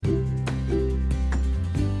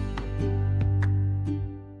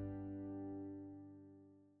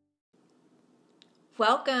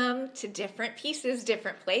Welcome to Different Pieces,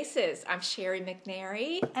 Different Places. I'm Sherry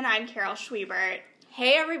McNary. And I'm Carol Schwiebert.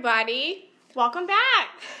 Hey, everybody. Welcome back.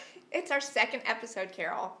 It's our second episode,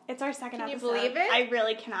 Carol. It's our second episode. Can you believe it? I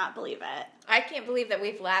really cannot believe it. I can't believe that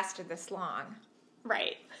we've lasted this long.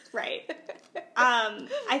 Right.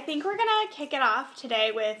 I think we're going to kick it off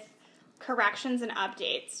today with corrections and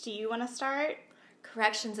updates. Do you want to start?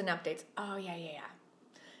 Corrections and updates. Oh, yeah.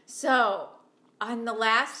 So, on the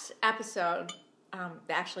last episode,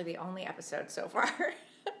 actually the only episode so far,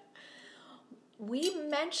 we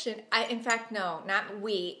mentioned, I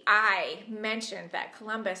mentioned that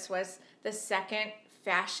Columbus was the second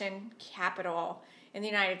fashion capital in the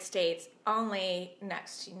United States, only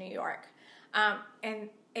next to New York. And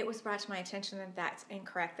it was brought to my attention that that's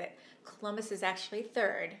incorrect, that Columbus is actually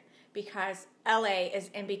third because LA is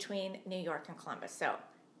in between New York and Columbus. So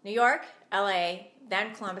New York, LA,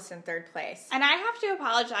 then Columbus in third place. And I have to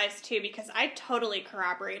apologize, too, because I totally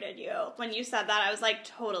corroborated you. When you said that, I was like,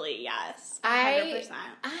 totally, yes, 100%.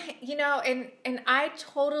 I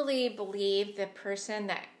totally believe the person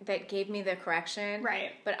that gave me the correction.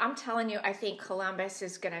 Right. But I'm telling you, I think Columbus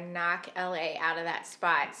is going to knock LA out of that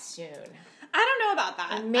spot soon. I don't know about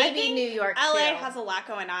that. And maybe I think New York, LA too. has a lot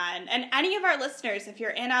going on. And any of our listeners, if you're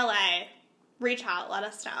in LA, reach out, let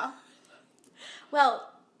us know. Well,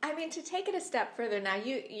 I mean, to take it a step further, now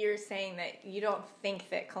you're saying that you don't think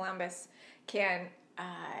that Columbus can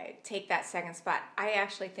take that second spot. I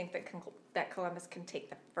actually think that Columbus can take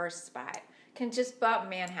the first spot, can just bump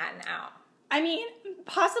Manhattan out. I mean,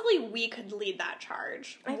 possibly we could lead that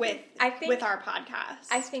charge with our podcast.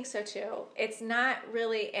 I think so too. It's not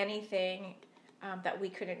really anything that we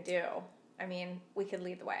couldn't do. I mean, we could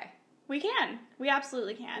lead the way. We can. We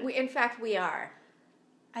absolutely can. In fact, we are.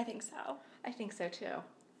 I think so. I think so too.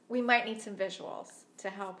 We might need some visuals to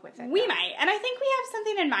help with it. We might. And I think we have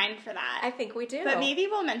something in mind for that. I think we do. But maybe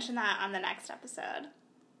we'll mention that on the next episode.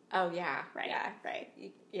 Oh, yeah. Right. Yeah. Right.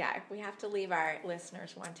 Yeah. We have to leave our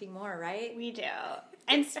listeners wanting more, right? We do.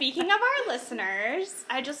 And speaking of our listeners,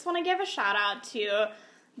 I just want to give a shout out to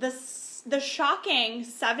the shocking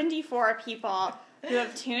 74 people who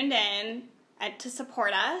have tuned in to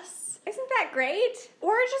support us. Isn't that great?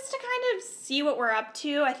 Or just to kind of see what we're up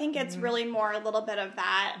to. I think it's really more a little bit of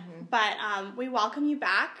that. Mm-hmm. But we welcome you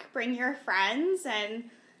back. Bring your friends and,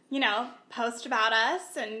 post about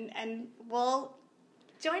us and we'll...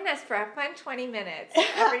 Join us for a fun 20 minutes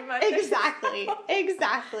every month. Exactly.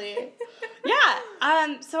 Yeah.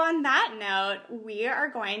 So on that note, we are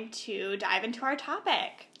going to dive into our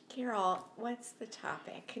topic. Carol, what's the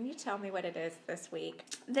topic? Can you tell me what it is this week?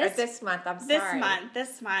 This month, I'm sorry.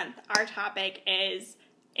 This month, our topic is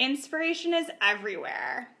inspiration is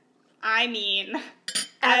everywhere. I mean,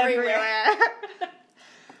 everywhere.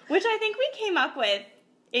 Which I think we came up with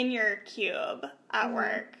in your cube at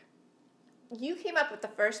work. You came up with the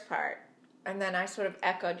first part, and then I sort of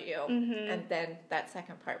echoed you, and then that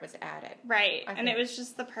second part was added. Right, and it was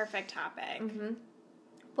just the perfect topic. Mm-hmm.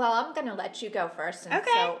 Well, I'm going to let you go first. And okay.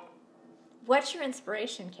 So, what's your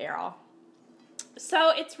inspiration, Carol?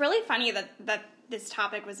 So, it's really funny that this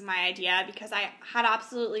topic was my idea because I had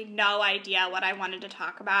absolutely no idea what I wanted to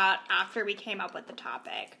talk about after we came up with the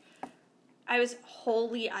topic. I was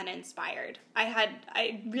wholly uninspired.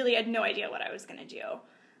 I really had no idea what I was going to do.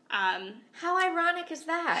 How ironic is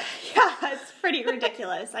that? Yeah, it's pretty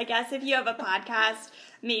ridiculous. I guess if you have a podcast,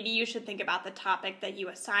 maybe you should think about the topic that you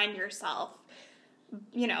assign yourself,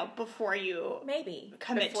 before you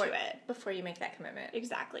commit to it. Before you make that commitment.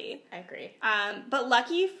 Exactly. I agree. But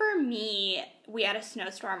lucky for me, we had a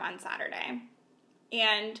snowstorm on Saturday.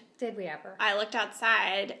 And did we ever? I looked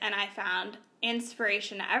outside and I found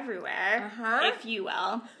inspiration everywhere, if you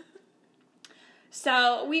will.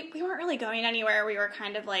 So we weren't really going anywhere. We were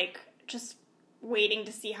kind of like just waiting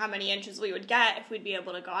to see how many inches we would get if we'd be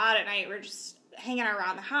able to go out at night. We were just hanging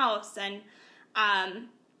around the house. And I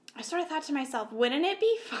sort of thought to myself, wouldn't it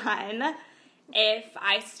be fun if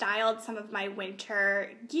I styled some of my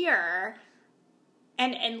winter gear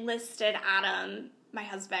and enlisted Adam, my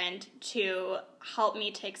husband, to help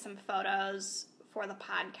me take some photos for the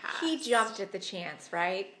podcast? He jumped at the chance,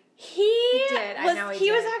 right? He did.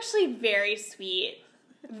 He was actually very sweet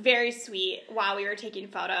while we were taking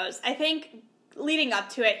photos. I think leading up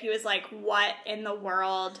to it, he was like, what in the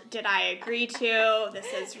world did I agree to? This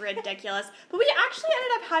is ridiculous. But we actually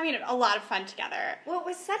ended up having a lot of fun together. Well, it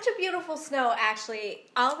was such a beautiful snow, actually.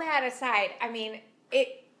 All that aside, I mean,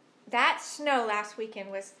 that snow last weekend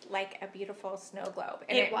was like a beautiful snow globe.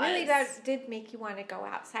 And it really did make you want to go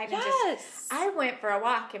outside. Yes. I went for a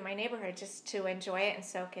walk in my neighborhood just to enjoy it and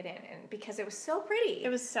soak it in. And because it was so pretty. It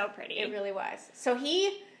was so pretty. It really was. So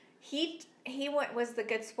he was the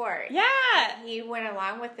good sport. Yeah. And he went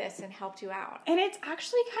along with this and helped you out. And it's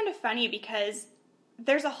actually kind of funny because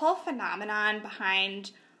there's a whole phenomenon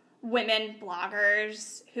behind women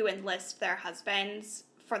bloggers who enlist their husbands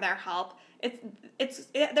for their help.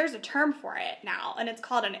 There's a term for it now, and it's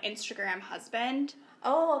called an Instagram husband.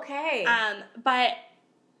 Oh, okay. But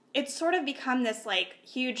it's sort of become this like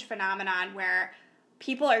huge phenomenon where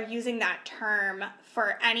people are using that term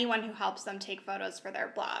for anyone who helps them take photos for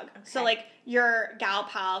their blog. Okay. So like your gal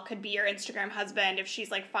pal could be your Instagram husband if she's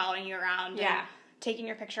like following you around and taking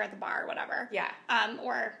your picture at the bar or whatever. Yeah.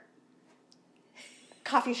 Or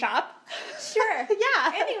coffee shop. Sure.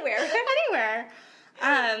 Yeah. Anywhere.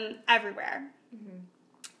 Everywhere. Mm-hmm.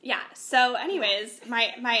 Yeah. So anyways,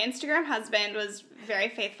 my Instagram husband was very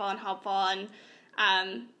faithful and helpful, and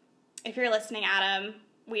if you're listening, Adam,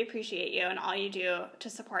 we appreciate you and all you do to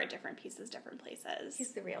support different pieces, different places.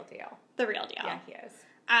 He's the real deal. The real deal. Yeah, he is.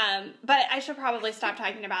 But I should probably stop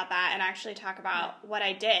talking about that and actually talk about what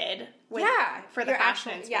I did for the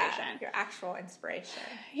fashion inspiration. Yeah, your actual inspiration.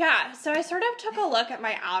 Yeah, so I sort of took a look at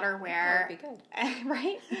my outerwear. That would be good.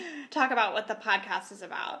 Right? Talk about what the podcast is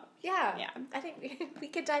about. Yeah. I think we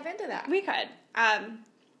could dive into that. We could.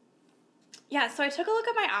 Yeah, so I took a look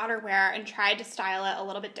at my outerwear and tried to style it a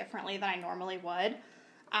little bit differently than I normally would.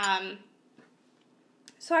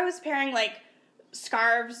 So I was pairing, like,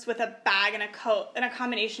 scarves with a bag and a coat in a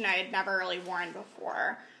combination I had never really worn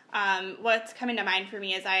before. What's coming to mind for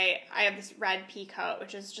me is I have this red pea coat,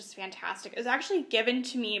 which is just fantastic. It was actually given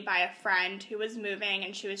to me by a friend who was moving,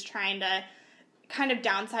 and she was trying to kind of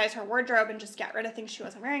downsize her wardrobe and just get rid of things she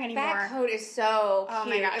wasn't wearing anymore. That coat is so cute. Oh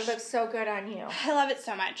my gosh. It looks so good on you. I love it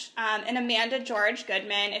so much. And Amanda George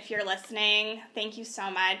Goodman, if you're listening, thank you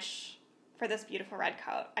so much for this beautiful red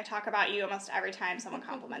coat. I talk about you almost every time someone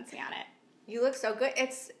compliments me on it. You look so good.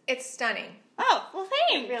 It's stunning. Oh, well,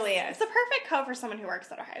 thanks. It really is. It's the perfect coat for someone who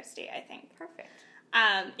works at Ohio State, I think. Perfect.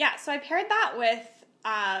 Yeah, so I paired that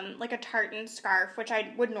with like a tartan scarf, which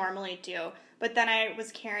I would normally do, but then I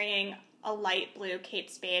was carrying a light blue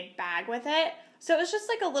Kate Spade bag with it. So it was just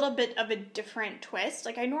like a little bit of a different twist.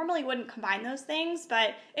 Like I normally wouldn't combine those things,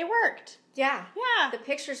 but it worked. Yeah. Yeah. The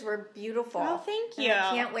pictures were beautiful. Oh, thank you. And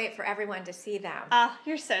I can't wait for everyone to see them. Oh,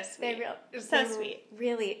 you're so sweet. So sweet.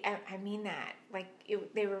 Really, I mean that. Like,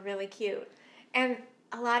 they were really cute. And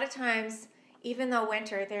a lot of times, even though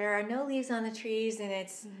winter, there are no leaves on the trees and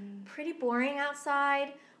it's pretty boring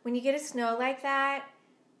outside. When you get a snow like that,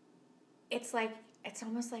 it's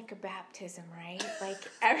almost like a baptism, right? Like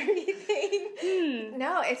everything.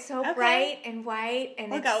 No, it's so bright and white,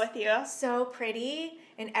 and we'll go with you. So pretty,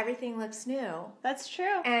 and everything looks new. That's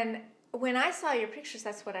true. And when I saw your pictures,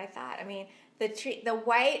 that's what I thought. I mean, the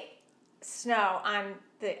white snow on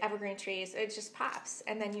the evergreen trees, it just pops.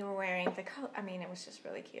 And then you were wearing the coat. I mean, it was just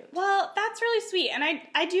really cute. Well, that's really sweet. And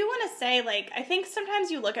I do want to say, like, I think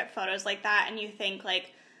sometimes you look at photos like that and you think,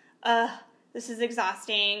 like, this is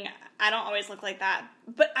exhausting. I don't always look like that.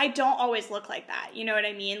 But I don't always look like that. You know what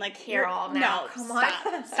I mean? Like, Carol, no, come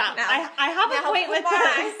on. Stop. No. I have a point with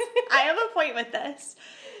this. I have a point with this.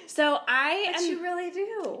 So But you really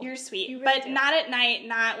do. You're sweet. You really but do. Not at night,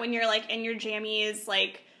 not when you're, like, in your jammies.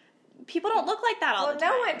 Like, people don't look like that all the time.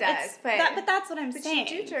 Well, no one does. But that's what I'm saying.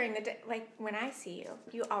 But you do during the day. Like, when I see you.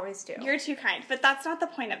 You always do. You're too kind. But that's not the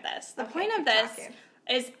point of this. The point of this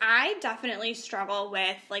is I definitely struggle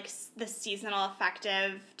with, like, the seasonal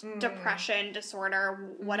affective depression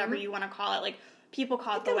disorder, whatever you want to call it. Like, people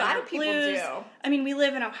call it the winter blues. A lot of people do. I mean, we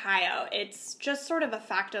live in Ohio. It's just sort of a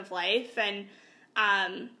fact of life. And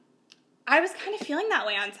I was kind of feeling that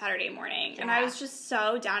way on Saturday morning. Yeah. And I was just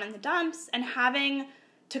so down in the dumps and having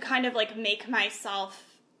to kind of, like, make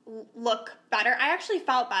myself look better. I actually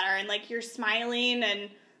felt better. And, like, you're smiling and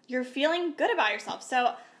you're feeling good about yourself.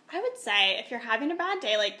 So I would say if you're having a bad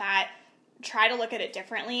day like that, try to look at it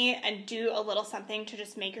differently and do a little something to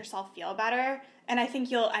just make yourself feel better. And I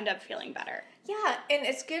think you'll end up feeling better. Yeah, and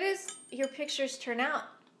as good as your pictures turn out,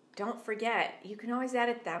 don't forget, you can always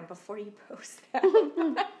edit them before you post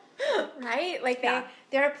them. Right? Like,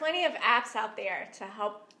 there are plenty of apps out there to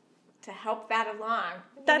help that along.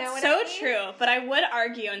 That's so true. But I would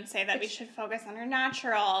argue and say that we should focus on our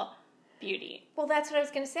natural beauty. Well, that's what I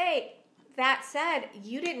was going to say. That said,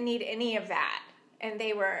 you didn't need any of that, and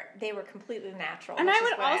they were completely natural. And I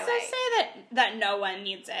would also say that no one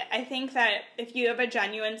needs it. I think that if you have a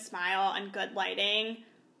genuine smile and good lighting,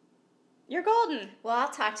 you're golden. Well, I'll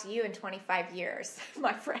talk to you in 25 years,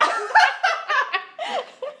 my friend.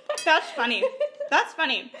 That's funny. That's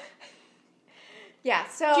funny. Yeah,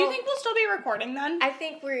 so... Do you think we'll still be recording then? I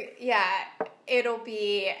think it'll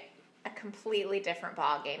be a completely different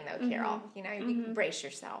ball game, though, Carol. You know, you brace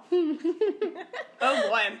yourself. Oh,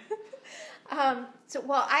 boy.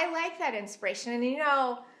 Well, I like that inspiration. And, you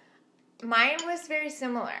know, mine was very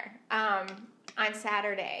similar on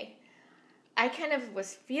Saturday. I kind of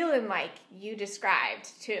was feeling like you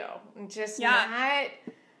described, too. Just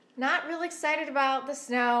not real excited about the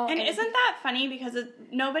snow. And isn't that funny? Because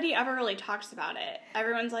nobody ever really talks about it.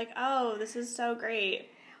 Everyone's like, oh, this is so great.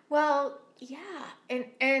 Well, yeah.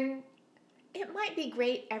 And it might be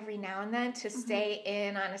great every now and then to stay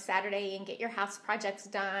in on a Saturday and get your house projects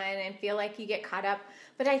done and feel like you get caught up.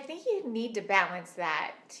 But I think you need to balance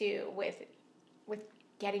that, too, with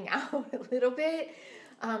getting out a little bit.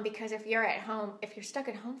 Because if you're stuck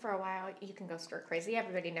at home for a while, you can go stir crazy.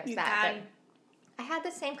 Everybody knows that. But I had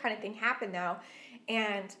the same kind of thing happen, though.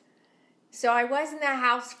 And so I was in the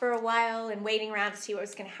house for a while and waiting around to see what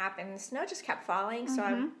was going to happen. The snow just kept falling. So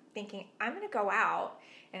I'm thinking, I'm going to go out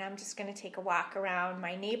and I'm just going to take a walk around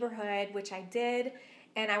my neighborhood, which I did.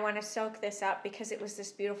 And I want to soak this up because it was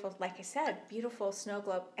this beautiful, like I said, beautiful snow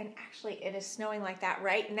globe. And actually, it is snowing like that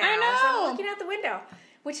right now. I know. So I'm looking out the window,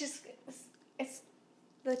 which is, it's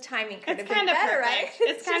the timing could have been better, right?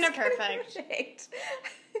 It's kind of perfect.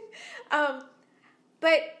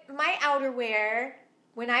 But my outerwear,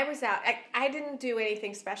 when I was out, I didn't do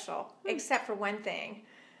anything special except for one thing.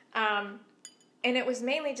 And it was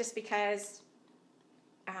mainly just because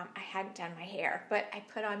I hadn't done my hair. But I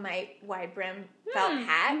put on my wide brim felt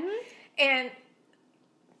hat and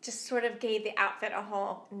just sort of gave the outfit a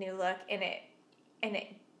whole new look. And it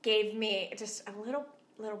gave me just a little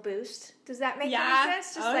boost. Does that make any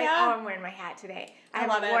sense? Just I'm wearing my hat today. I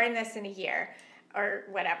haven't worn this in a year or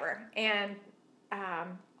whatever. And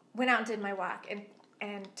went out and did my walk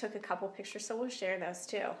and took a couple pictures. So we'll share those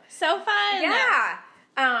too. So fun. Yeah.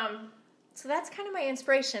 So that's kind of my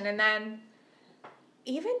inspiration. And then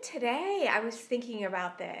even today I was thinking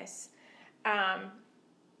about this.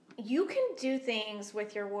 You can do things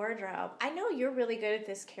with your wardrobe. I know you're really good at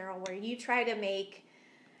this, Carol, where you try to make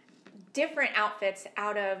different outfits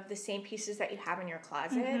out of the same pieces that you have in your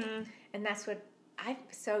closet. And that's what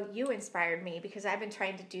so you inspired me because I've been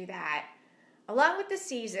trying to do that along with the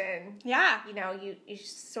season. Yeah. You know, you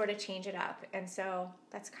sort of change it up. And so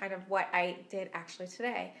that's kind of what I did actually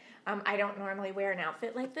today. I don't normally wear an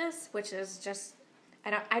outfit like this, which is just,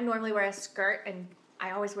 I normally wear a skirt and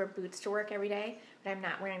I always wear boots to work every day, but I'm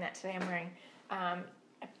not wearing that today. I'm wearing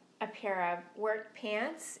a pair of work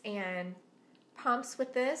pants and pumps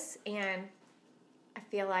with this, and I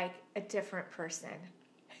feel like a different person,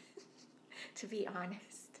 to be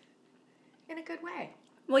honest, in a good way.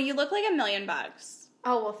 Well, you look like $1 million.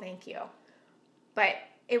 Oh, well, thank you. But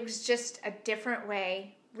it was just a different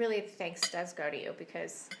way. Really, the thanks does go to you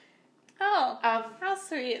because of how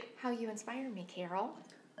sweet. How you inspire me, Carol.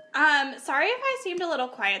 Sorry if I seemed a little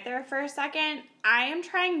quiet there for a second. I am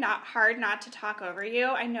trying hard not to talk over you.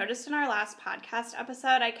 I noticed in our last podcast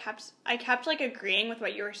episode, I kept like agreeing with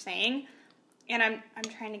what you were saying, and I'm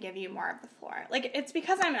trying to give you more of the floor. Like, it's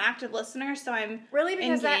because I'm an active listener, so I'm really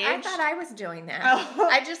because engaged. I thought I was doing that. Oh.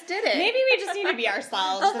 I just did it. Maybe we just need to be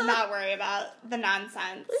ourselves and not worry about the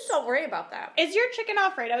nonsense. Please don't worry about that. Is your chicken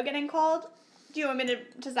Alfredo getting cold? Do you want me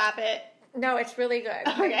to zap it? No, it's really good.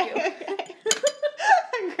 Okay.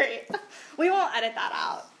 Great. We won't edit that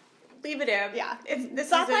out. Leave it in. Yeah.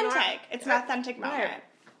 It's authentic. It's an authentic moment. Right.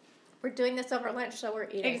 We're doing this over lunch, so we're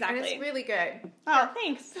eating. Exactly. And it's really good. Oh,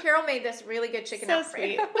 thanks. Carol made this really good chicken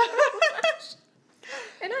Alfredo. Sweet.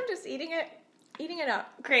 And I'm just eating it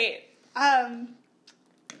up. Great.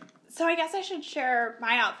 So I guess I should share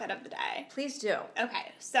my outfit of the day. Please do.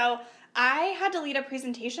 Okay. So I had to lead a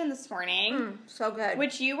presentation this morning. So good.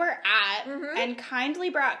 Which you were at and kindly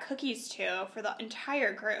brought cookies to for the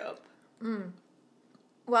entire group.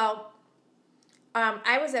 Well,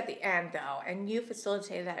 I was at the end, though, and you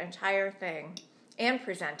facilitated that entire thing and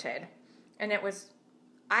presented. And it was,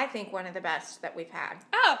 I think, one of the best that we've had.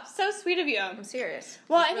 Oh, so sweet of you. I'm serious.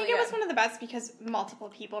 Well, I think it was one of the best because multiple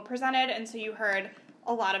people presented, and so you heard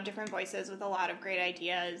a lot of different voices with a lot of great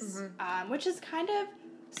ideas, which is kind of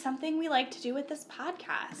something we like to do with this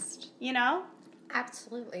podcast, you know?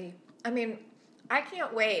 Absolutely. I mean, I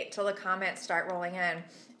can't wait till the comments start rolling in.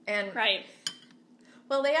 And right.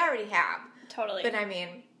 Well, they already have. Totally. But I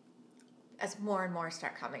mean, as more and more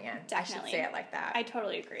start coming in. Definitely. I should say it like that. I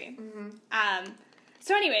totally agree.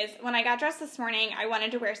 So anyways, when I got dressed this morning, I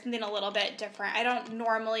wanted to wear something a little bit different. I don't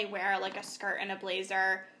normally wear like a skirt and a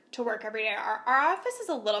blazer to work every day. Our office is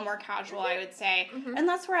a little more casual, I would say,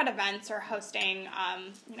 unless we're at events or hosting,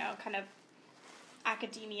 kind of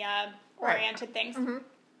academia-oriented things.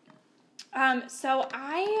 So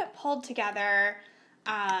I pulled together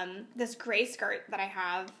this gray skirt that I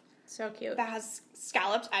have. So cute. That has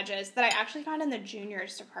scalloped edges that I actually found in the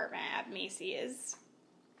juniors department at Macy's.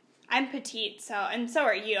 I'm petite, and so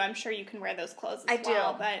are you. I'm sure you can wear those clothes as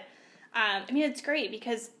well. But, I mean, it's great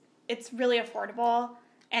because it's really affordable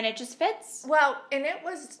and it just fits. Well, and it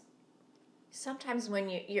was sometimes when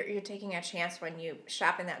you're taking a chance when you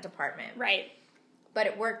shop in that department. Right. But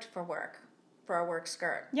it worked for a work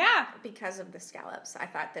skirt. Yeah. Because of the scallops. I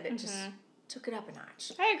thought that it just took it up a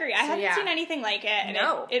notch. I agree. I haven't seen anything like it, and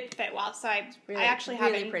it fit well. So I actually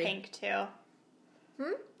have it in pink too.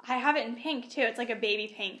 I have it in pink too. It's like a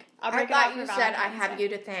baby pink. I thought you said I have you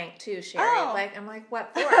to thank too, Sherry. Oh. Like I'm like,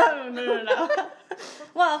 what for? No.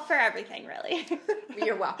 Well, for everything, really.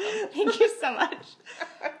 You're welcome. Thank you so much.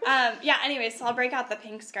 Anyway, so I'll break out the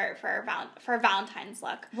pink skirt for a Valentine's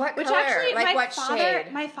look. What color? Actually, like what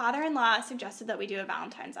shade? My father-in-law suggested that we do a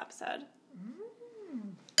Valentine's episode.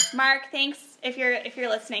 Mark, thanks if you're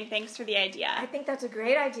listening. Thanks for the idea. I think that's a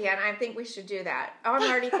great idea, and I think we should do that. Oh, I'm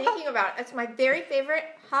already thinking about it. It's my very favorite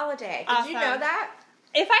holiday. Did you know that?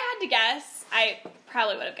 If I had to guess, I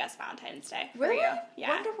probably would have guessed Valentine's Day. Really? For you.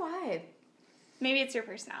 Yeah. Wonder why. Maybe it's your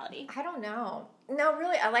personality. I don't know. No,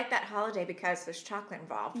 really, I like that holiday because there's chocolate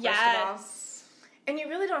involved. Yes. First of all. And you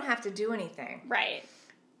really don't have to do anything. Right.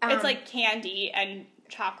 It's like candy and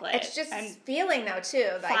chocolate. It's just this feeling, though, too.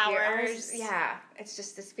 Like flowers. It's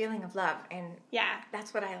just this feeling of love, and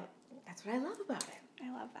that's what I love about it.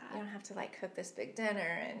 I love that. You don't have to like cook this big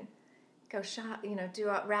dinner and go shop.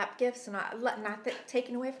 Do wrap gifts and not that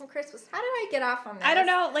taken away from Christmas. How do I get off on that? I don't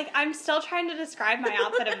know. Like I'm still trying to describe my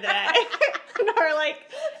outfit of the day. Or like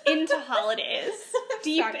into holidays,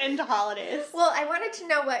 deep into holidays. Well, I wanted to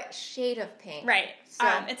know what shade of pink. Right. So,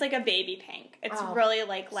 it's like a baby pink. It's really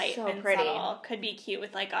like light and pretty. Subtle. Could be cute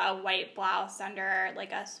with like a white blouse under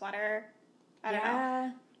like a sweater. I don't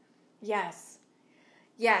know. Yes.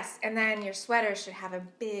 Yes, and then your sweater should have a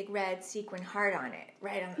big red sequin heart on it,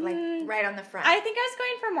 right on the front. I think I was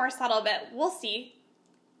going for more subtle, but we'll see.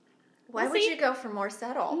 Why would you go for more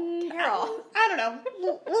subtle, Carol? I don't know.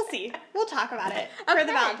 We'll see. We'll talk about it for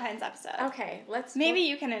the Valentine's episode. Okay, Maybe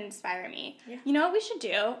you can inspire me. Yeah. You know what we should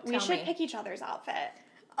do? We should pick each other's outfit.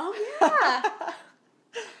 Oh yeah.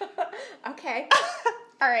 Okay.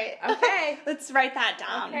 All right. Okay. Let's write that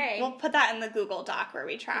down. Okay. We'll put that in the Google Doc where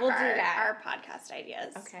we track our podcast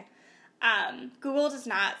ideas. Okay. Google does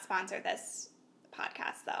not sponsor this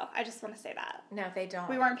podcast, though. I just want to say that. No, they don't.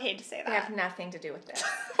 We weren't paid to say that. They have nothing to do with this.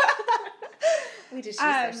 We just use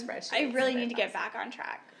their spreadsheet. I really need to get back on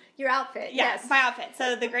track. Your outfit. Yes, my outfit.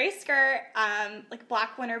 So the gray skirt, like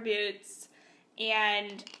black winter boots,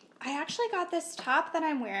 and I actually got this top that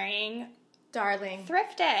I'm wearing. Darling.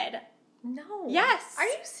 Thrifted. No. Yes. Are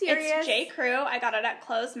you serious? It's J. Crew. I got it at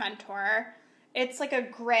Clothes Mentor. It's like a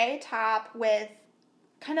gray top with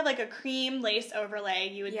kind of like a cream lace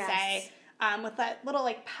overlay, you would say, with that little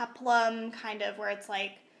like peplum kind of where it's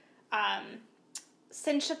like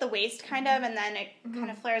cinched at the waist kind of, and then it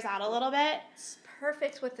kind of flares out a little bit. It's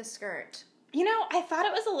perfect with the skirt. I thought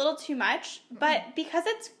it was a little too much, but because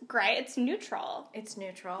it's gray, it's neutral. It's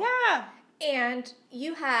neutral. Yeah. And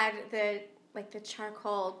you had the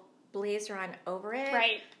charcoal blazer on over it.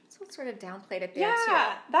 Right. So it sort of downplayed it there, too.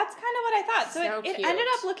 Yeah, that's kind of what I thought. So it ended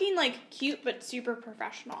up looking, like, cute but super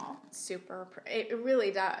professional. It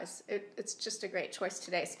really does. It's just a great choice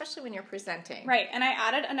today, especially when you're presenting. Right, and I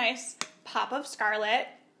added a nice pop of scarlet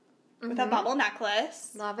with a bubble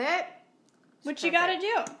necklace. Love it. Which you gotta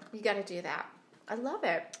do. You gotta do that. I love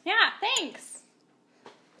it. Yeah, thanks.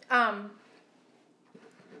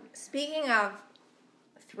 Speaking of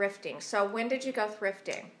thrifting, so when did you go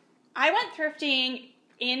thrifting? I went thrifting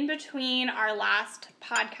in between our last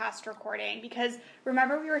podcast recording because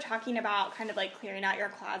remember we were talking about kind of like clearing out your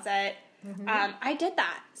closet. I did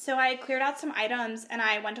that. So I cleared out some items and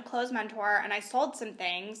I went to Clothes Mentor and I sold some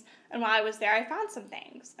things. And while I was there, I found some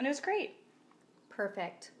things and it was great.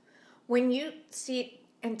 Perfect. When you see,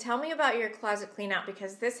 and tell me about your closet clean out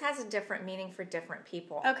because this has a different meaning for different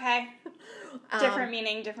people. Okay. Different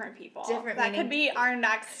meaning, different people. That could be our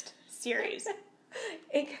next series.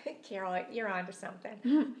 Carol, you're on to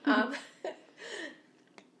something.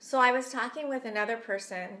 So I was talking with another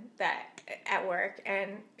person at work,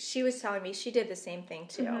 and she was telling me she did the same thing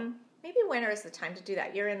too. Maybe winter is the time to do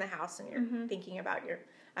that. You're in the house and you're thinking about your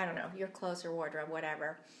clothes or wardrobe,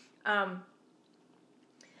 whatever.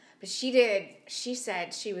 But she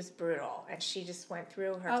said she was brutal, and she just went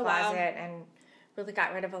through her closet and really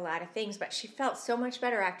got rid of a lot of things, but she felt so much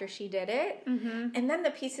better after she did it. And then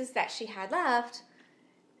the pieces that she had left,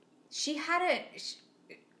 she hadn't,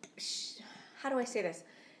 how do I say this?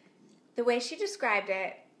 The way she described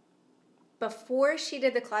it, before she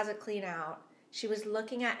did the closet clean out, she was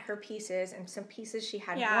looking at her pieces and some pieces she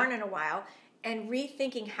hadn't worn in a while and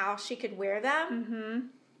rethinking how she could wear them. Mm-hmm.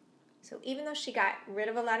 So even though she got rid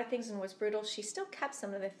of a lot of things and was brutal, she still kept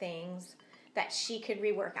some of the things that she could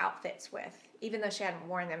rework outfits with, even though she hadn't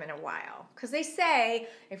worn them in a while. Because they say,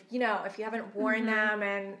 if you haven't worn them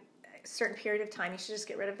in a certain period of time, you should just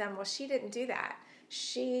get rid of them. Well, she didn't do that.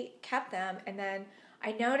 She kept them, and then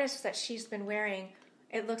I noticed that she's been wearing,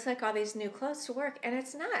 it looks like all these new clothes to work, and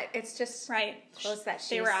it's not. It's just clothes that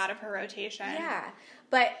they were out of her rotation. Yeah.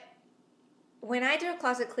 But when I do a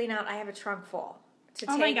closet clean out, I have a trunk full.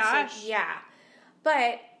 My gosh. Yeah.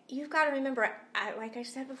 But you've got to remember, like I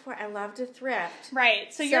said before, I love to thrift.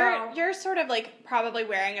 Right. So you're sort of like probably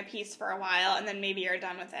wearing a piece for a while, and then maybe you're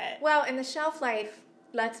done with it. Well, in the shelf life,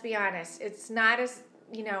 let's be honest, it's not as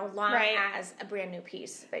long as a brand new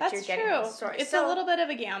piece that you're getting in the store. It's a little bit of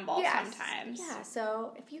a gamble sometimes. Yeah.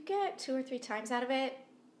 So if you get 2 or 3 times out of it,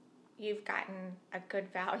 you've gotten a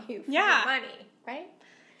good value for your money, right?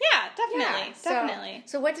 Yeah, definitely. Definitely.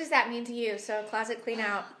 So what does that mean to you? So closet clean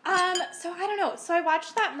out. So I don't know. So I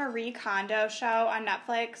watched that Marie Kondo show on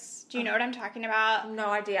Netflix. Do you know what I'm talking about? No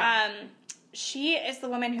idea. She is the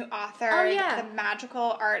woman who authored The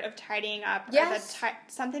Magical Art of Tidying Up. Yes. Or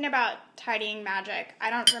something about tidying magic. I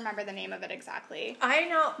don't remember the name of it exactly. I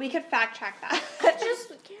know. We could fact check that.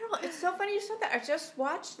 Carol, it's so funny you said that. I just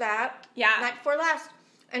watched that. Yeah. Night before last.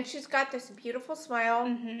 And she's got this beautiful smile.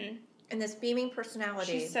 Mm-hmm. And this beaming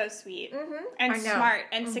personality. She's so sweet. Mm-hmm. And smart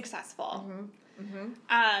and successful.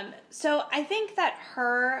 Mm-hmm. Mm-hmm. So I think that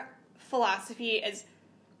her philosophy is,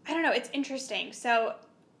 I don't know, it's interesting. So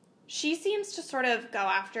she seems to sort of go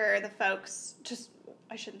after the folks,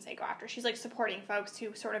 I shouldn't say go after, she's like supporting folks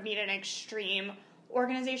who sort of need an extreme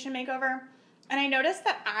organization makeover. And I noticed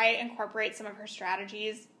that I incorporate some of her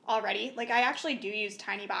strategies already. Like, I actually do use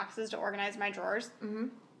tiny boxes to organize my drawers. Mm-hmm.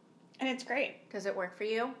 And it's great. Does it work for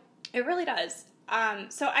you? It really does.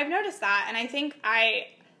 So I've noticed that, and I think I,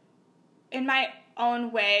 in my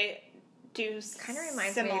own way, do similar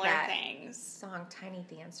things. Song Tiny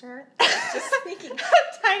Dancer. Just thinking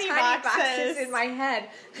tiny boxes in my head.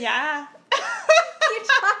 Yeah. You're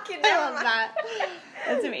talking. I love that.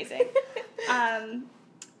 That's amazing.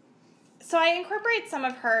 So I incorporate some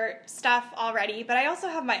of her stuff already, but I also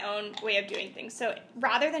have my own way of doing things. So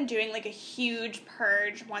rather than doing like a huge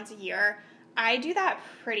purge once a year, I do that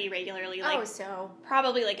pretty regularly. Like,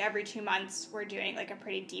 probably like every 2 months we're doing like a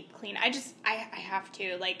pretty deep clean. I have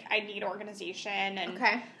to. Like, I need organization. And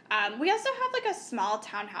we also have like a small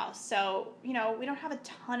townhouse. So, we don't have a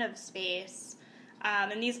ton of space.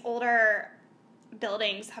 And these older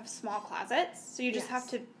buildings have small closets. So you just have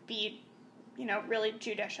to be, really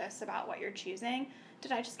judicious about what you're choosing.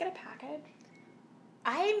 Did I just get a package?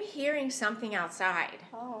 I'm hearing something outside.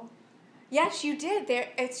 Oh. Yes, you did.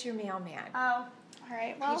 It's your mailman. Oh, all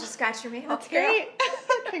right. Well, you just got your mail. That's great.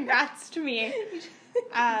 Congrats to me.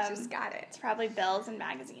 Just got it. It's probably bills and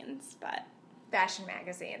magazines, but fashion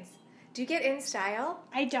magazines. Do you get In Style?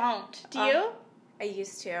 I don't. Do you? I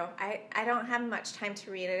used to. I don't have much time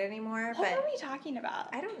to read it anymore. What are we talking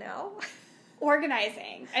about? I don't know.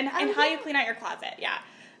 Organizing and how you clean out your closet. Yeah.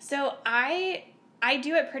 So I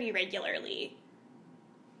do it pretty regularly.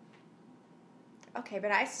 Okay,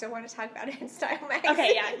 but I still want to talk about In Style magazine.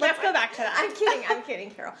 Okay, yeah, let's go back to that. I'm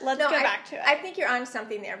kidding, Carol. Let's go back to it. I think you're on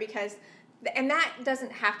something there because, and that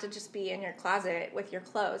doesn't have to just be in your closet with your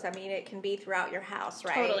clothes. I mean, it can be throughout your house,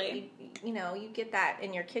 right? Totally. You get that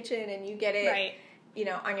in your kitchen and you get it,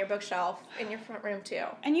 on your bookshelf in your front room too.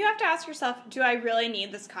 And you have to ask yourself, do I really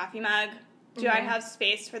need this coffee mug? Do I have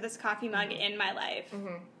space for this coffee mug in my life?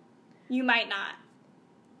 Mm-hmm. You might not.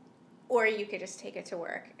 Or you could just take it to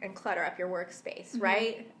work and clutter up your workspace,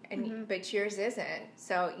 right? And but yours isn't.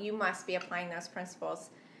 So you must be applying those principles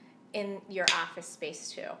in your office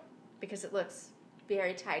space too, because it looks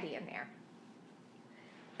very tidy in there.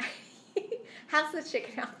 How's the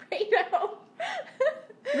chicken Alfredo?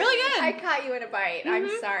 Really good. I caught you in a bite. I'm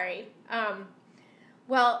sorry.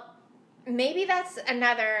 Well, maybe that's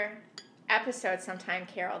another episode sometime,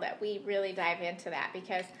 Carol, that we really dive into that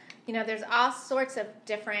because, there's all sorts of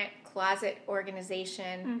different closet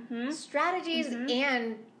organization strategies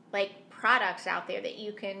and products out there that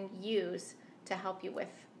you can use to help you with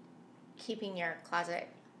keeping your closet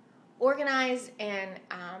organized and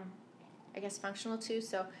functional too.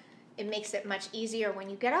 So it makes it much easier when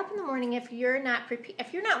you get up in the morning. If you're not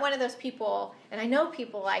one of those people, and I know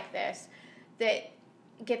people like this that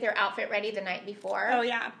get their outfit ready the night before. Oh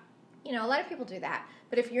yeah. A lot of people do that.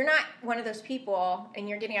 But if you're not one of those people and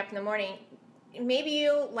you're getting up in the morning, maybe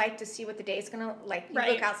you like to see what the day's going to, like, you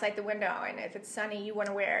Right. look outside the window, and if it's sunny, you want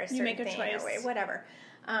to wear a certain make a thing. choice. Or whatever.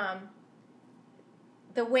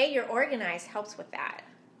 The way you're organized helps with that.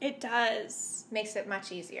 It does. Makes it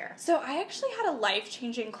much easier. So I actually had a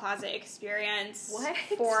life-changing closet experience What?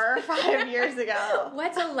 4 or 5 years ago.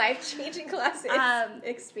 What's a life-changing closet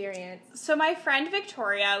experience? So my friend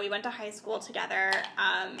Victoria, we went to high school together,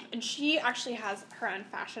 and she actually has her own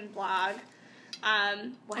fashion blog.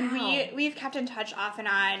 And we've kept in touch off and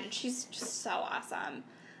on. She's just so awesome.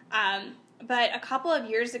 But a couple of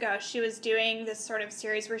years ago, she was doing this sort of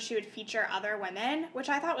series where she would feature other women, which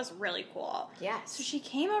I thought was really cool. Yes. So she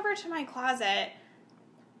came over to my closet,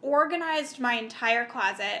 organized my entire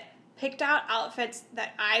closet, picked out outfits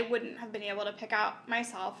that I wouldn't have been able to pick out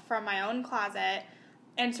myself from my own closet,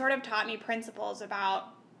 and sort of taught me principles about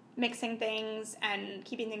mixing things and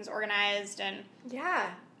keeping things organized. And yeah,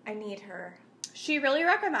 I need her. She really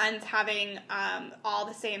recommends having all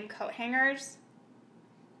the same coat hangers,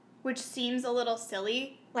 which seems a little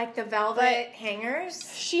silly. Like the velvet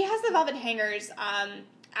hangers? She has the velvet hangers.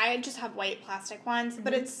 I just have white plastic ones,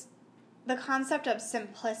 but it's the concept of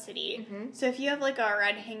simplicity. So if you have like a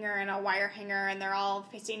red hanger and a wire hanger and they're all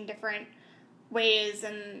facing different ways,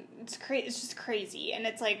 and it's just crazy, and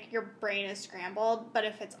it's like your brain is scrambled, but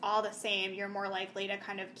if it's all the same, you're more likely to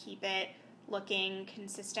kind of keep it looking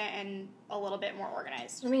consistent and a little bit more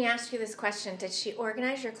organized. Let me ask you this question. Did she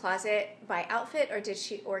organize your closet by outfit, or did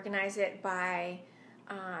she organize it by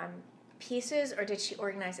pieces, or did she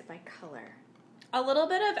organize it by color? A little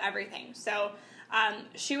bit of everything. So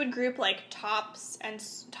she would group like tops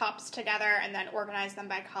together and then organize them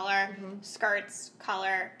by color. Skirts,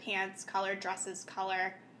 color, pants, color, dresses,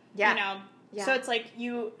 color. Yeah. You know? Yeah. So it's like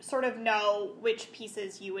you sort of know which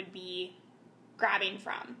pieces you would be grabbing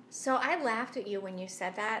from. So I laughed at you when you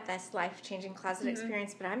said that. That's life-changing closet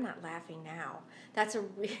experience, but I'm not laughing now. That's a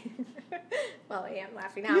well, I am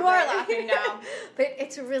laughing now. You are laughing now. But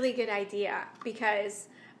it's a really good idea because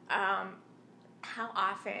how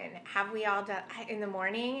often have we all done in the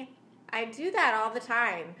morning? I do that all the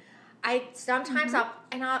time. Sometimes I'll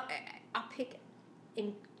pick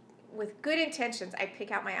in with good intentions. I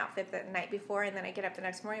pick out my outfit the night before, and then I get up the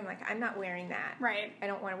next morning. I'm like, I'm not wearing that. Right. I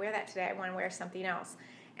don't want to wear that today. I want to wear something else.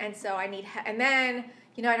 And so I need, and then,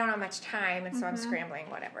 I don't have much time, and so I'm scrambling,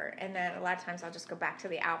 whatever. And then a lot of times I'll just go back to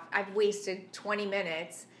the outfit. I've wasted 20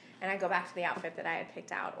 minutes, and I go back to the outfit that I had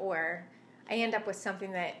picked out. Or I end up with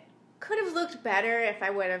something that could have looked better if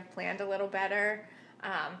I would have planned a little better.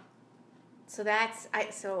 So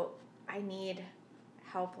I need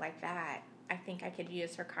help like that. I think I could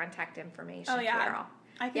use her contact information. Oh, yeah. Carol.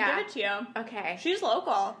 I can give it to you. Okay. She's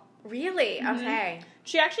local. Really? Okay.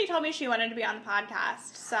 She actually told me she wanted to be on the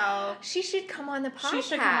podcast, so she should come on the podcast. She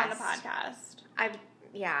should come on the podcast.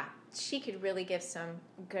 She could really give some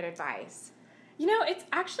good advice. It's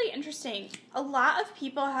actually interesting. A lot of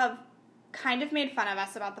people have kind of made fun of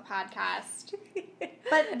us about the podcast,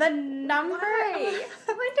 but the number. Why?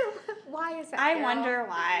 I wonder why is that? I wonder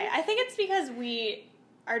why. I think it's because we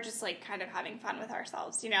are just like kind of having fun with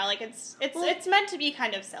ourselves, like it's meant to be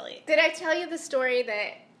kind of silly. Did I tell you the story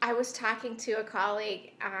that I was talking to a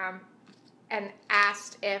colleague and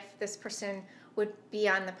asked if this person would be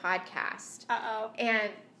on the podcast? Uh-oh.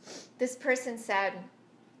 And this person said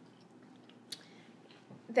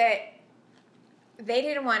that they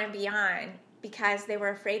didn't want to be on because they were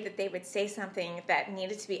afraid that they would say something that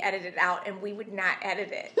needed to be edited out, and we would not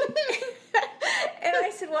edit it. And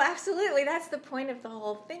I said, well, absolutely. That's the point of the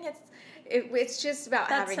whole thing. It's just about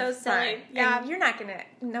having fun. That's so silly. Yeah. And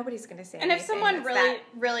nobody's going to say anything. And if someone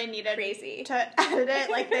really needed crazy to edit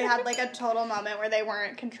it, like they had like a total moment where they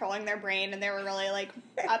weren't controlling their brain and they were really like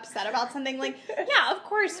upset about something, like, yeah, of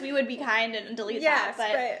course we would be kind and delete that.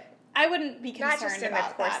 But I wouldn't be concerned about that. Not just in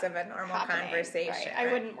the course of a normal conversation. Right.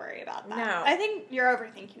 I wouldn't worry about that. No. I think you're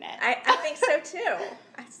overthinking it. I think so, too.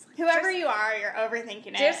 Whoever you are, you're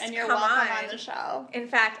overthinking it, and you're welcome on the show. In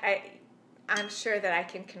fact, I'm sure that I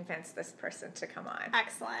can convince this person to come on.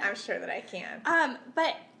 Excellent. I'm sure that I can.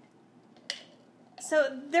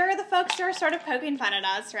 So there are the folks who are sort of poking fun at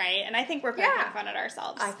us, right? And I think we're poking fun at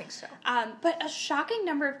ourselves. I think so. But a shocking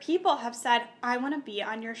number of people have said, I want to be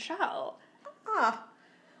on your show. Oh.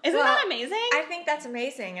 Isn't that amazing? I think that's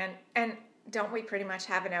amazing. And don't we pretty much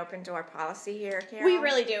have an open door policy here, Carol? We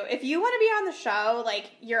really do. If you want to be on the show, like,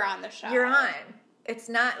 you're on the show. You're on. It's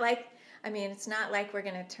not like we're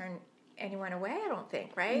going to turn anyone away, I don't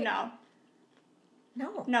think, right? No.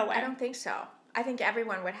 No way. I don't think so. I think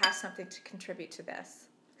everyone would have something to contribute to this.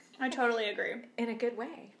 I totally agree. In a good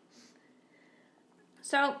way.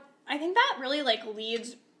 So, I think that really,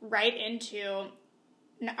 leads right into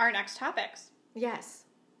our next topics. Yes.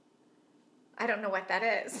 I don't know what that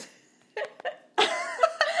is.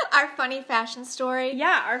 Our funny fashion story.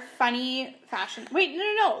 Yeah, our funny fashion. Wait,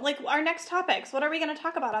 no. Like, our next topics. What are we going to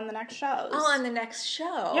talk about on the next shows? Oh, on the next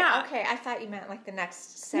show. Yeah. Okay, I thought you meant like the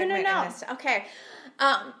next segment. No. In this. Okay.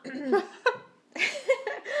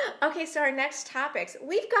 Okay, so our next topics.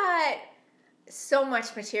 We've got so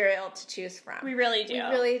much material to choose from. We really do. We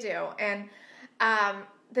really do. And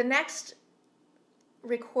the next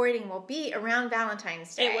recording will be around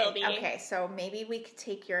Valentine's Day. It will be. Okay, so maybe we could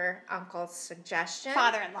take your uncle's suggestion.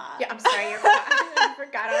 Father-in-law. Yeah, I'm sorry, I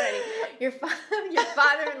forgot already. Your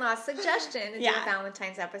father-in-law's suggestion to do a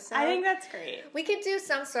Valentine's episode. I think that's great. We could do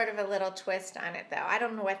some sort of a little twist on it, though. I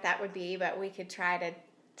don't know what that would be, but we could try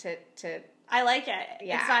to I like it.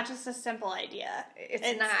 Yeah. It's not just a simple idea.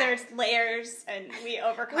 It's not. There's layers, and we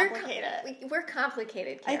overcomplicate it. We're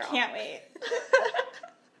complicated, I Carol. can't wait.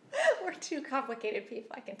 We're two complicated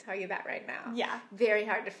people, I can tell you that right now. Yeah. Very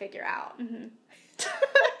hard to figure out. Mm-hmm.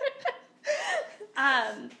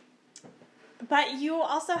 But you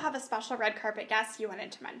also have a special red carpet guest you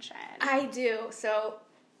wanted to mention. I do. So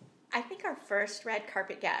I think our first red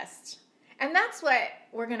carpet guest, and that's what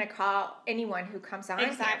we're going to call anyone who comes on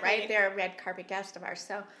here, right? They're a red carpet guest of ours.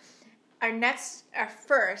 So our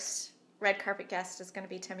first red carpet guest is going to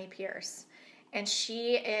be Tammy Pierce. And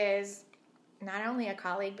she is not only a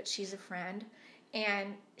colleague, but she's a friend.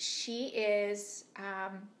 And she is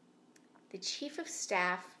the chief of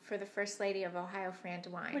staff for the First Lady of Ohio, Fran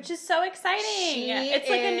DeWine. Which is so exciting. It's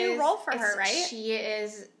like a new role for her, right?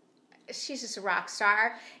 She's just a rock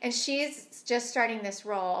star. And she's just starting this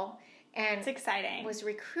role. And it's exciting. Was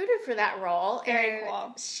recruited for that role. Very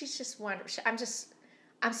cool. She's just wonderful.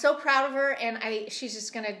 I'm so proud of her, and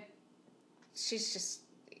she's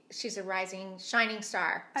a rising, shining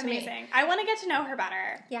star. Amazing. Me. I want to get to know her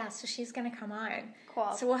better. Yeah, so she's going to come on.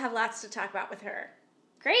 Cool. So we'll have lots to talk about with her.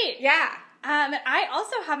 Great. Yeah. I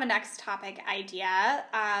also have a next topic idea.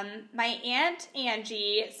 My Aunt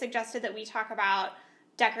Angie suggested that we talk about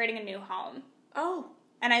decorating a new home. Oh.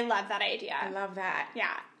 And I love that idea. I love that.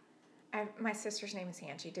 Yeah. My sister's name is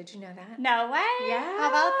Angie. Did you know that? No way. Yeah. How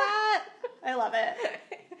about that? I love it.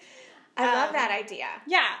 I love that idea.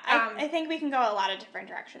 Yeah. I think we can go a lot of different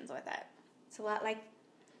directions with it. It's a lot like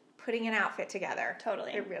putting an outfit together.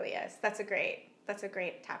 Totally. It really is. That's a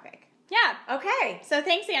great topic. Yeah. Okay. So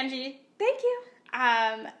thanks, Angie. Thank you.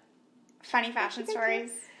 Funny fashion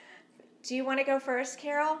stories. Do you want to go first,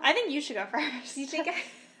 Carol? I think you should go first. You think?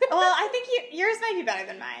 Well, I think yours might be better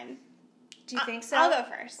than mine. Do you think so? I'll go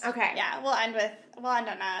first. Okay. Yeah, we'll end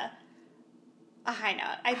on a high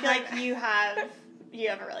note. I feel like you have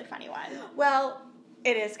a really funny one. Well,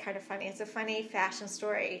 it is kind of funny. It's a funny fashion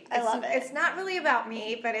story. I love it. It's not really about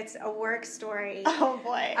me, but it's a work story. Oh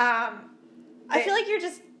boy. I feel like you're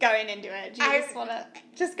just going into it. Do you just want to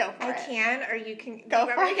just go for it? I can, or you can go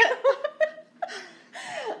for it.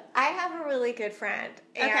 I have a really good friend,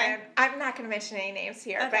 and I'm not going to mention any names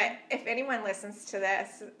here, but if anyone listens to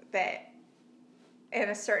this, that in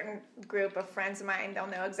a certain group of friends of mine, they'll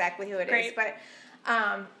know exactly who it is. But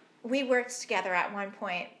we worked together at one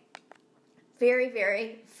point. Very,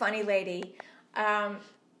 very funny lady.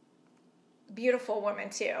 Beautiful woman,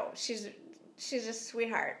 too. She's a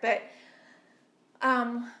sweetheart. But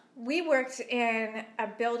we worked in a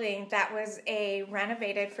building that was a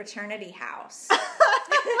renovated fraternity house.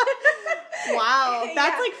 Wow.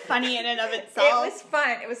 That's like funny in and of itself. It was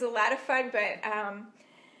fun. It was a lot of fun, but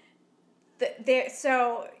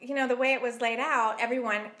so, the way it was laid out,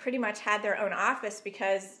 everyone pretty much had their own office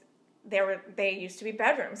because they used to be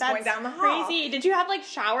bedrooms going down the hall. Crazy. Did you have like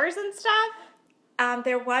showers and stuff?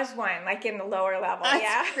 There was one, like in the lower level.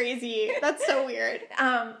 That's crazy. That's so weird.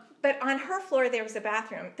 But on her floor, there was a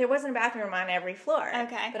bathroom. There wasn't a bathroom on every floor.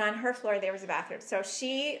 Okay. But on her floor, there was a bathroom. So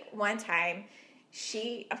one time,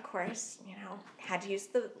 of course, had to use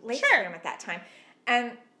the ladies' room at that time.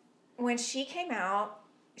 And when she came out,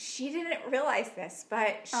 she didn't realize this,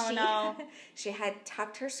 but she had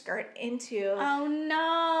tucked her skirt into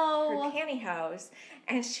her pantyhose,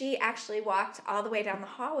 and she actually walked all the way down the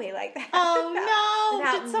hallway like that. Oh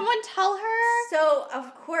no! Did someone tell her? So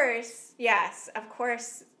of course,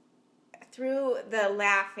 through the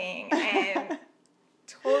laughing and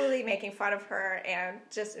totally making fun of her and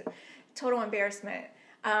just total embarrassment,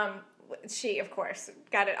 she, of course,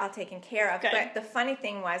 got it all taken care of. Good. But the funny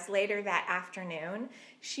thing was, later that afternoon,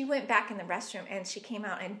 she went back in the restroom and she came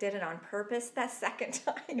out and did it on purpose that second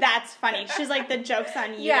time. That's funny. She's like, the joke's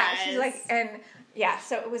on you guys. She's like, and Yeah,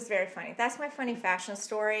 so it was very funny. That's my funny fashion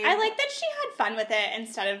story. I like that she had fun with it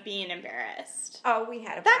instead of being embarrassed. Oh, we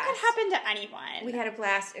had a blast. That could happen to anyone. We had a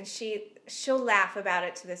blast, and she'll laugh about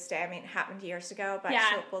it to this day. I mean, it happened years ago, but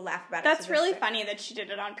we'll laugh about it to this day. That's really funny that she did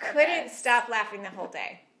it on purpose. Couldn't stop laughing the whole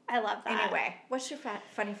day. I love that. Anyway, what's your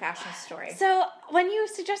funny fashion story? So, when you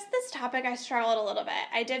suggested this topic, I struggled a little bit.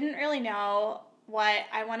 I didn't really know what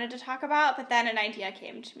I wanted to talk about, but then an idea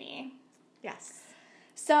came to me. Yes.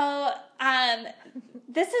 So,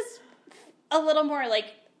 this is a little more, like,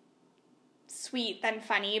 sweet than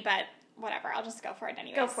funny, but whatever. I'll just go for it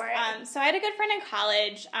anyways. Go for it. So, I had a good friend in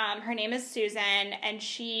college. Her name is Susan, and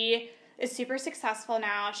she is super successful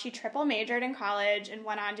now. She triple majored in college and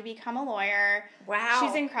went on to become a lawyer. Wow.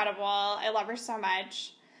 She's incredible. I love her so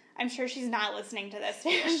much. I'm sure she's not listening to this.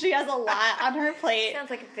 She has a lot on her plate.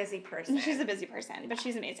 Sounds like a busy person. She's a busy person, but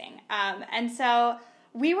she's amazing. And so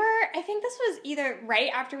I think this was either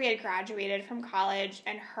right after we had graduated from college,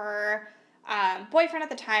 and her boyfriend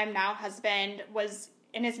at the time, now husband, was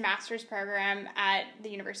in his master's program at the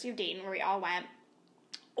University of Dayton, where we all went.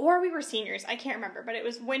 Or we were seniors, I can't remember, but it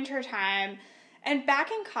was winter time. And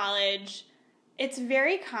back in college, it's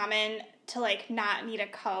very common to, like, not need a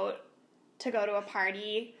coat to go to a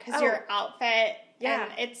party because your outfit, and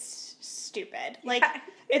it's stupid. Like,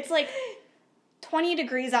 it's like 20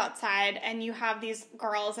 degrees outside, and you have these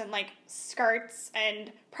girls in, like, skirts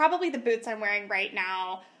and probably the boots I'm wearing right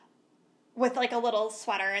now with, like, a little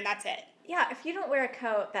sweater, and that's it. Yeah, if you don't wear a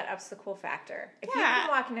coat, that ups the cool factor. If you've been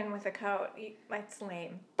walking in with a coat, that's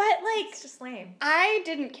lame. But, like... It's just lame. I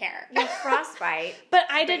didn't care. You have frostbite. But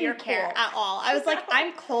I didn't care cool. at all. I was like,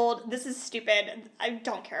 I'm cold. This is stupid. I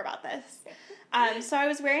don't care about this. So I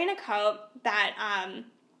was wearing a coat that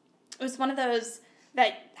it was one of those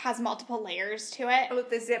that has multiple layers to it. Oh,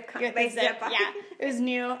 the zip. Yeah, it was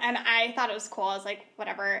new, and I thought it was cool. I was like,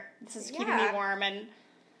 whatever. This is keeping me warm. And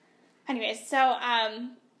anyways, so...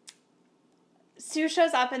 Sue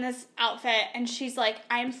shows up in this outfit, and she's like,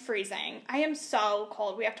 I'm freezing. I am so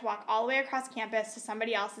cold. We have to walk all the way across campus to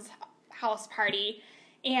somebody else's house party.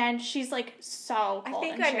 And she's like, so cold. I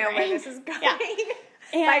think I know where this is going. Yeah.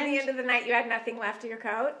 And by the end of the night, you had nothing left of your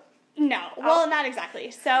coat? No. Well, not exactly.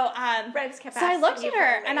 So, Brett kept so I looked at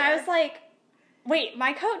her, and I was like, wait,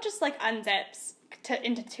 my coat just, like, unzips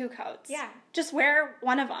into two coats. Yeah. Just wear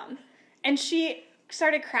one of them. And she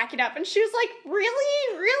started cracking up, and she was like,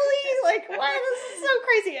 really, like, what? This is so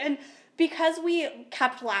crazy. And because we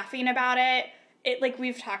kept laughing about it, like,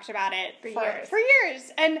 we've talked about it for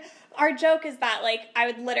years. And our joke is that, like, I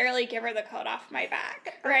would literally give her the coat off my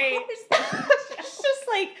back, right? It's just,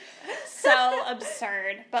 like, so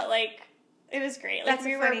absurd, but, like, it was great. Like, that's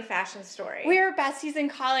a funny fashion story. We were besties in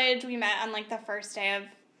college. We met on, like, the first day of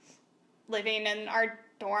living in our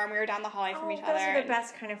dorm. We were down the hallway from each other. Those are the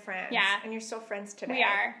best kind of friends. Yeah. And you're still friends today. We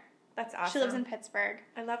are. That's awesome. She lives in Pittsburgh.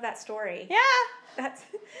 I love that story. Yeah.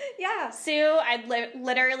 Yeah. Sue, I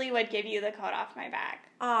literally would give you the coat off my back.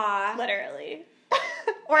 Aw. Literally.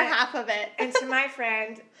 Or half of it. And to my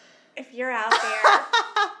friend, if you're out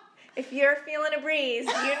there, if you're feeling a breeze,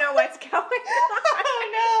 you know what's going on.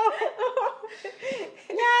 Oh, no.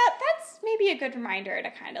 Yeah, that's maybe a good reminder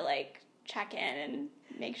to kind of, like, check in and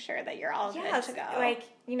make sure that you're all good to go. Like,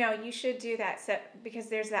 you know, you should do that because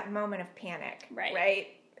there's that moment of panic. Right?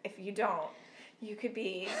 If you don't, you could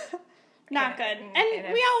be not good. And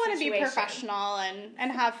we all want to be professional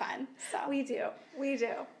and have fun. So we do.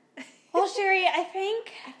 Well, Sherry, I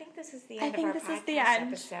think this is the end of our podcast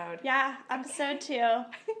episode. Yeah, episode 2.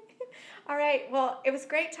 All right. Well, it was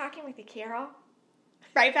great talking with you, Carol.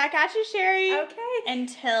 Right back at you, Sherry. Okay.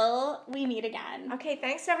 Until we meet again. Okay,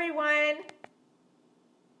 thanks everyone.